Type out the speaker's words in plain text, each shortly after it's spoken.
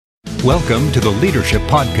Welcome to the Leadership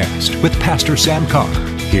Podcast with Pastor Sam Carr.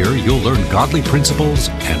 Here you'll learn godly principles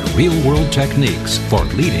and real-world techniques for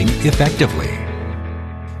leading effectively.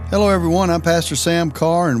 Hello, everyone. I'm Pastor Sam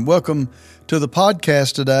Carr, and welcome to the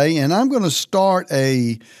podcast today. And I'm going to start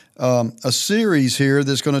a series here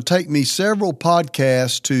that's going to take me several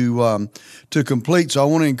podcasts to complete. So I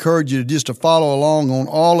want to encourage you to follow along on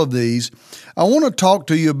all of these. I want to talk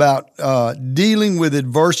to you about dealing with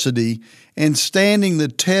adversity and standing the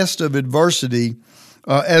test of adversity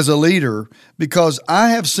as a leader, because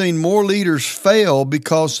I have seen more leaders fail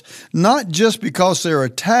because not just because they're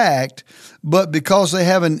attacked, but because they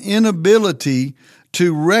have an inability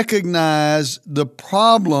to recognize the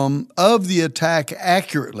problem of the attack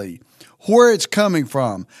accurately, where it's coming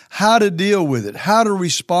from, how to deal with it, how to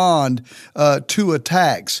respond to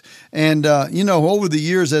attacks. And, over the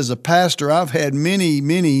years as a pastor, I've had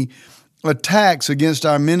many attacks against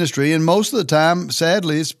our ministry, and most of the time,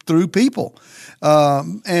 sadly, it's through people.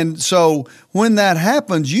 And so when that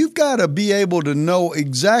happens, you've got to be able to know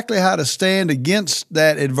exactly how to stand against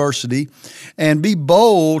that adversity and be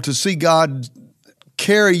bold to see God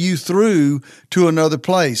carry you through to another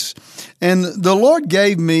place. And the Lord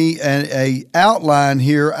gave me an outline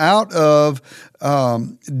here out of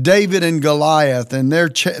David and Goliath and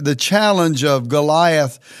the challenge of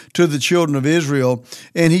Goliath to the children of Israel.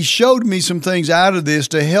 And he showed me some things out of this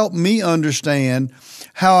to help me understand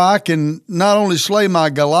how I can not only slay my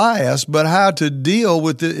Goliaths, but how to deal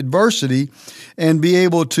with the adversity and be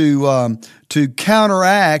able to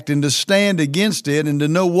counteract and to stand against it and to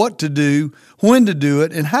know what to do, when to do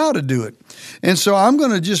it, and how to do it. And so I'm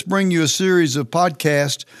going to just bring you a series of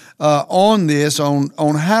podcasts on this,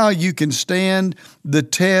 on how you can stand the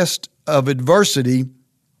test of adversity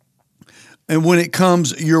and when it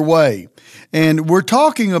comes your way. And we're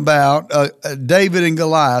talking about David and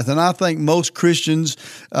Goliath, and I think most Christians,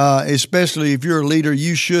 especially if you're a leader,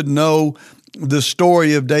 you should know the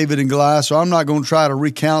story of David and Goliath. So I'm not going to try to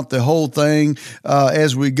recount the whole thing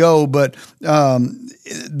as we go, but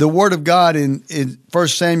the Word of God in 1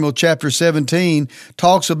 Samuel chapter 17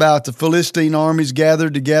 talks about the Philistine armies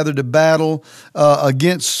gathered together to battle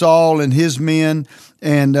against Saul and his men.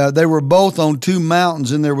 And they were both on two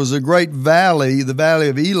mountains, and there was a great valley, the valley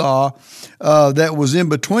of Elah, that was in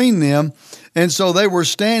between them. And so they were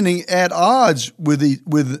standing at odds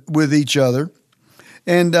with each other.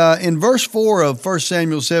 And in verse 4 of 1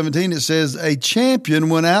 Samuel 17, it says, a champion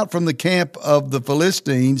went out from the camp of the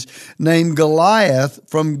Philistines named Goliath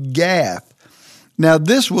from Gath. Now,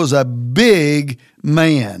 this was a big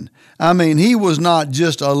man. I mean, he was not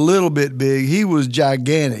just a little bit big. He was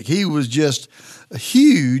gigantic. He was just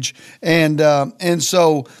huge. And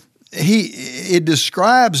so it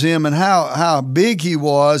describes him and how big he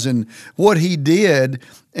was and what he did.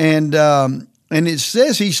 And it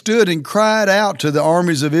says he stood and cried out to the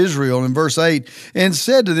armies of Israel in verse 8 and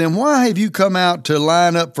said to them, why have you come out to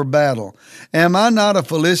line up for battle? Am I not a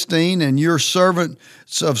Philistine and your servant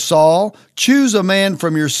of Saul? Choose a man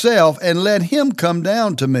from yourself and let him come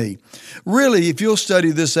down to me. Really, if you'll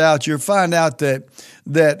study this out, you'll find out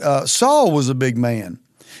that Saul was a big man.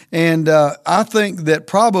 And I think that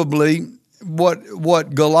probably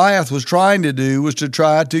what Goliath was trying to do was to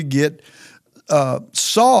try to get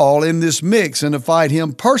Saul in this mix and to fight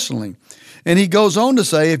him personally. And he goes on to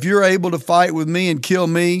say, if you're able to fight with me and kill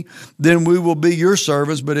me, then we will be your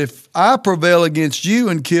servants. But if I prevail against you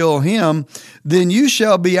and kill him, then you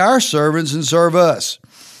shall be our servants and serve us.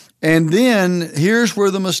 And then here's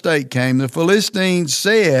where the mistake came. The Philistines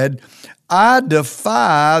said, I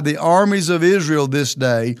defy the armies of Israel this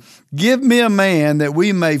day. Give me a man that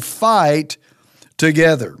we may fight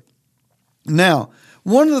together. Now,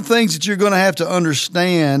 one of the things that you're going to have to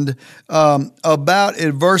understand about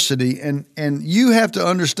adversity, and you have to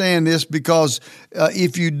understand this because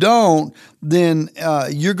if you don't, then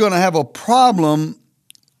you're going to have a problem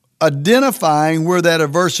identifying where that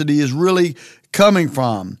adversity is really coming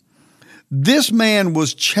from. This man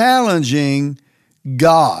was challenging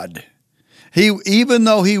God. Even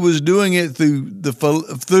though he was doing it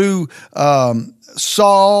through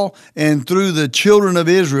Saul and through the children of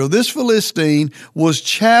Israel, this Philistine was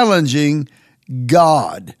challenging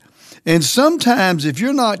God. And sometimes if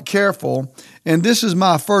you're not careful, and this is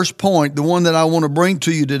my first point, the one that I want to bring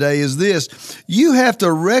to you today is this, you have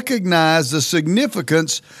to recognize the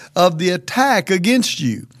significance of the attack against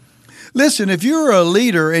you. Listen, if you're a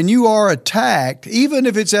leader and you are attacked, even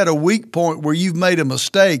if it's at a weak point where you've made a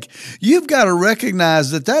mistake, you've got to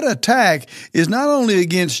recognize that that attack is not only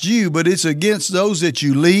against you, but it's against those that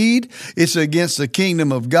you lead. It's against the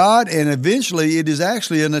kingdom of God, and eventually it is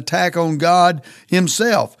actually an attack on God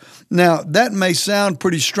himself. Now, that may sound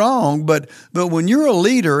pretty strong, but when you're a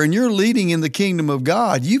leader and you're leading in the kingdom of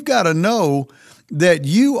God, you've got to know that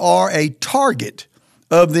you are a target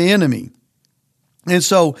of the enemy. And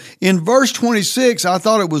so in verse 26, I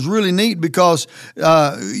thought it was really neat because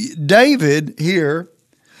David here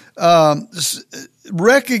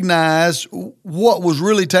recognized what was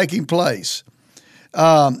really taking place.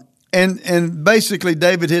 And basically,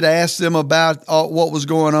 David had asked them about what was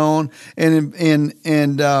going on. And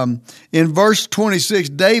in verse 26,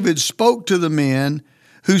 David spoke to the men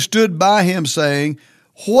who stood by him, saying,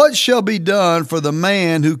 "What shall be done for the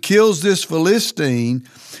man who kills this Philistine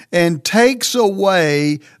and takes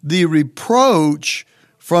away the reproach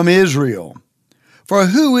from Israel? For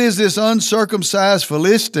who is this uncircumcised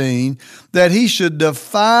Philistine that he should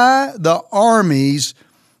defy the armies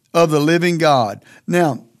of the living God?"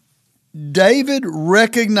 Now, David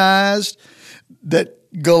recognized that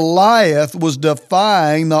Goliath was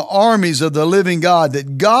defying the armies of the living God,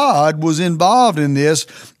 that God was involved in this,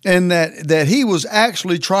 and that he was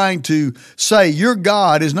actually trying to say, your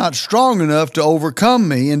God is not strong enough to overcome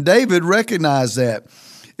me. And David recognized that.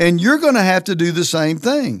 And you're going to have to do the same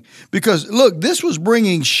thing. Because, look, this was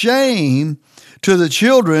bringing shame to the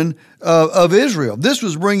children of Israel. This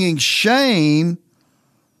was bringing shame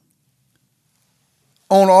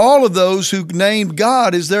on all of those who named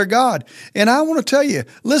God as their God. And I want to tell you,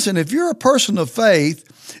 listen, if you're a person of faith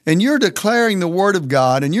and you're declaring the word of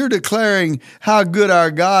God and you're declaring how good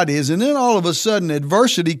our God is, and then all of a sudden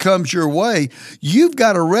adversity comes your way, you've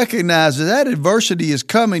got to recognize that adversity is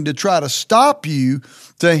coming to try to stop you,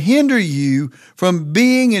 to hinder you from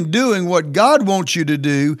being and doing what God wants you to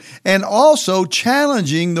do, and also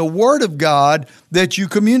challenging the word of God that you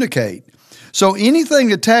communicate. So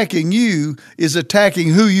anything attacking you is attacking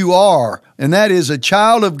who you are, and that is a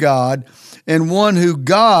child of God and one who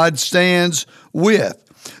God stands with.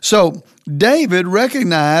 So David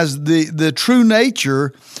recognized the true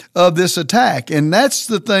nature of this attack, and that's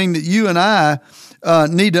the thing that you and I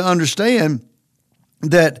need to understand,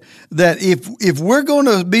 that if we're going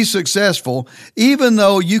to be successful, even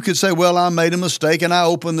though you could say, well, I made a mistake and I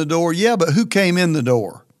opened the door. Yeah, but who came in the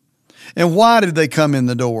door? And why did they come in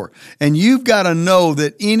the door? And you've got to know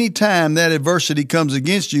that any time that adversity comes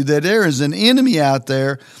against you, that there is an enemy out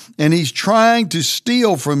there, and he's trying to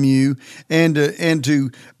steal from you and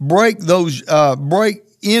to break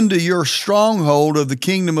into your stronghold of the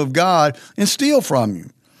kingdom of God and steal from you.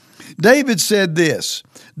 David said this.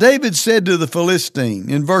 David said to the Philistine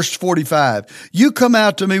in verse 45, "You come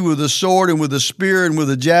out to me with a sword and with a spear and with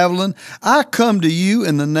a javelin. I come to you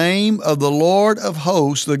in the name of the Lord of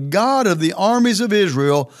hosts, the God of the armies of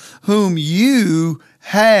Israel, whom you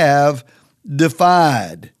have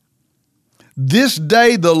defied. This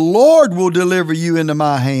day the Lord will deliver you into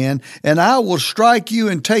my hand, and I will strike you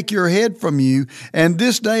and take your head from you. And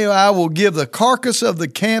this day I will give the carcass of the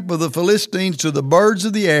camp of the Philistines to the birds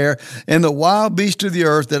of the air and the wild beasts of the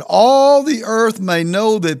earth, that all the earth may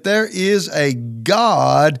know that there is a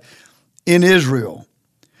God in Israel.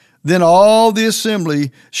 Then all the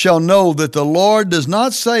assembly shall know that the Lord does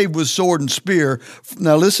not save with sword and spear."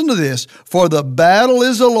 Now listen to this. "For the battle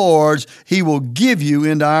is the Lord's, he will give you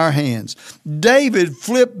into our hands." David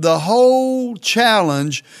flipped the whole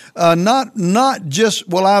challenge, not just,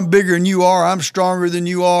 well, I'm bigger than you are, I'm stronger than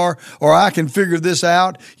you are, or I can figure this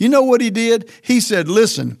out. You know what he did? He said,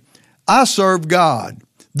 listen, I serve God.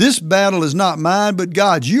 This battle is not mine, but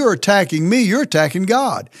God's. You're attacking me, you're attacking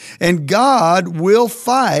God. And God will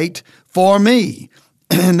fight for me.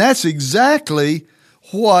 And that's exactly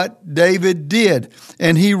what David did.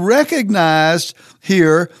 And he recognized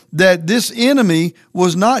here that this enemy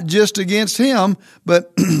was not just against him,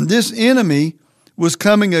 but this enemy was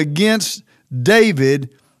coming against David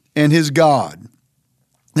and his God.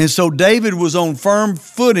 And so David was on firm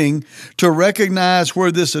footing to recognize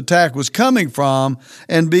where this attack was coming from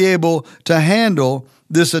and be able to handle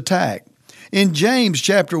this attack. In James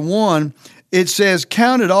chapter 1, it says,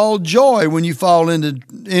 "Count it all joy when you fall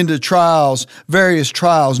into trials, various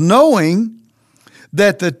trials, knowing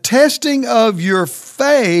that the testing of your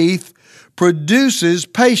faith produces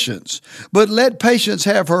patience. But let patience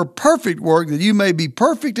have her perfect work, that you may be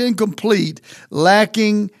perfect and complete,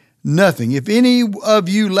 lacking nothing. If any of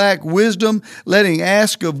you lack wisdom, let him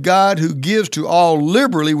ask of God, who gives to all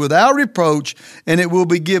liberally without reproach, and it will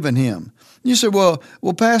be given him." You say, well,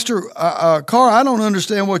 Pastor Carr, I don't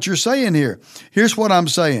understand what you're saying here. Here's what I'm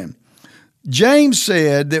saying. James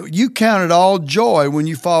said that you count it all joy when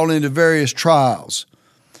you fall into various trials,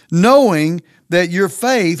 knowing that your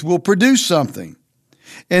faith will produce something.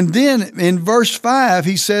 And then in verse 5,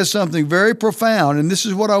 he says something very profound, and this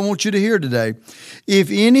is what I want you to hear today. If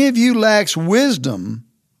any of you lacks wisdom,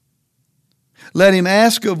 let him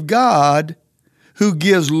ask of God, who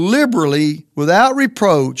gives liberally without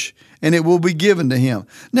reproach, and it will be given to him.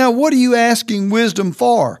 Now, what are you asking wisdom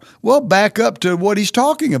for? Well, back up to what he's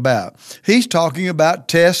talking about. He's talking about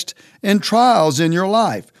tests and trials in your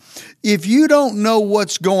life. If you don't know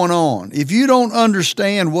what's going on, if you don't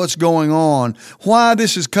understand what's going on, why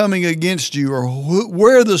this is coming against you, or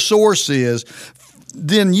where the source is,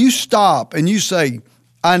 then you stop and you say,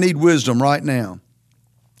 I need wisdom right now.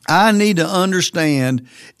 I need to understand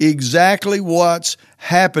exactly what's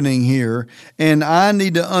happening here, and I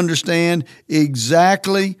need to understand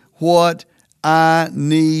exactly what I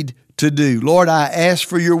need to do. Lord, I ask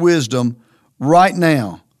for your wisdom right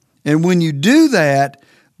now. And when you do that,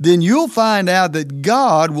 then you'll find out that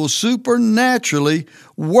God will supernaturally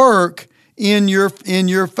work in your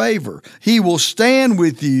favor. He will stand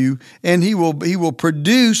with you, and he will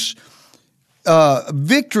produce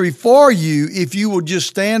victory for you if you will just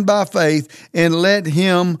stand by faith and let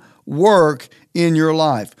him work in your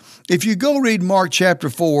life. If you go read Mark chapter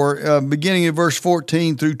 4, beginning in verse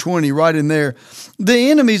 14 through 20, right in there,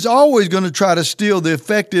 the enemy's always going to try to steal the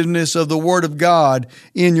effectiveness of the Word of God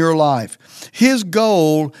in your life. His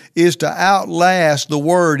goal is to outlast the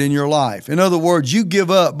Word in your life. In other words, you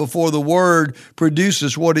give up before the Word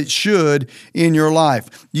produces what it should in your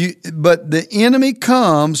life. But the enemy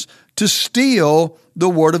comes to steal the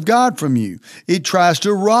Word of God from you. It tries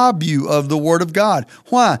to rob you of the Word of God.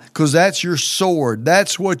 Why? Because that's your sword.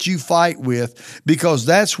 That's what you fight with, because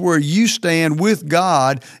that's where you stand with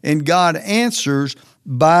God, and God answers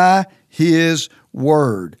by His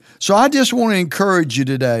Word. So I just want to encourage you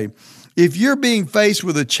today. If you're being faced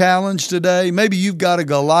with a challenge today, maybe you've got a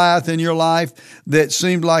Goliath in your life that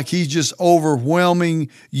seemed like he's just overwhelming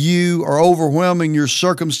you or overwhelming your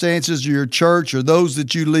circumstances or your church or those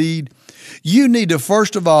that you lead, you need to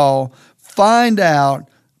first of all find out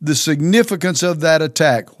the significance of that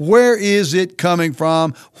attack. Where is it coming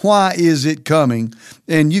from? Why is it coming?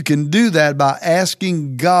 And you can do that by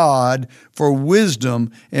asking God for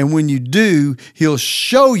wisdom. And when you do, He'll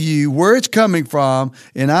show you where it's coming from.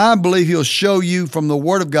 And I believe He'll show you from the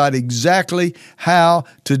Word of God exactly how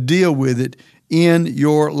to deal with it in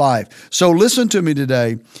your life. So listen to me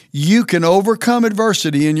today. You can overcome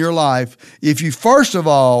adversity in your life if you first of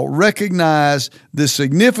all recognize the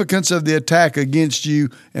significance of the attack against you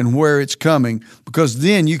and where it's coming, because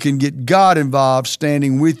then you can get God involved,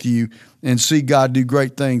 standing with you, and see God do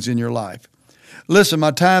great things in your life. Listen,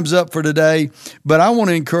 my time's up for today, but I want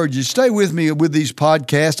to encourage you, stay with me with these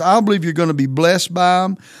podcasts. I believe you're going to be blessed by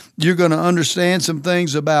them. You're going to understand some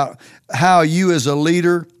things about how you as a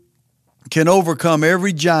leader can overcome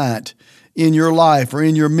every giant in your life or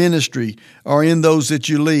in your ministry or in those that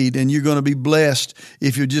you lead, and you're going to be blessed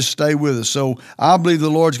if you just stay with us. So I believe the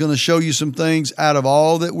Lord's going to show you some things out of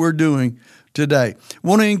all that we're doing today. I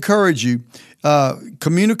want to encourage you,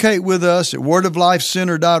 communicate with us at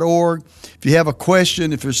wordoflifecenter.org. If you have a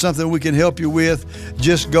question, if there's something we can help you with,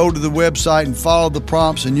 just go to the website and follow the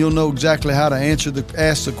prompts, and you'll know exactly how to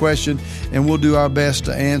ask the question, and we'll do our best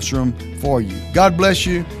to answer them for you. God bless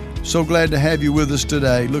you. So glad to have you with us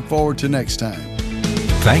today. Look forward to next time.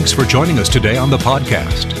 Thanks for joining us today on the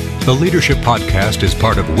podcast. The Leadership Podcast is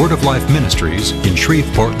part of Word of Life Ministries in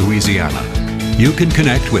Shreveport, Louisiana. You can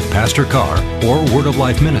connect with Pastor Carr or Word of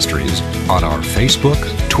Life Ministries on our Facebook,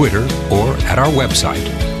 Twitter, or at our website,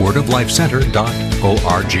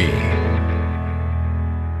 wordoflifecenter.org.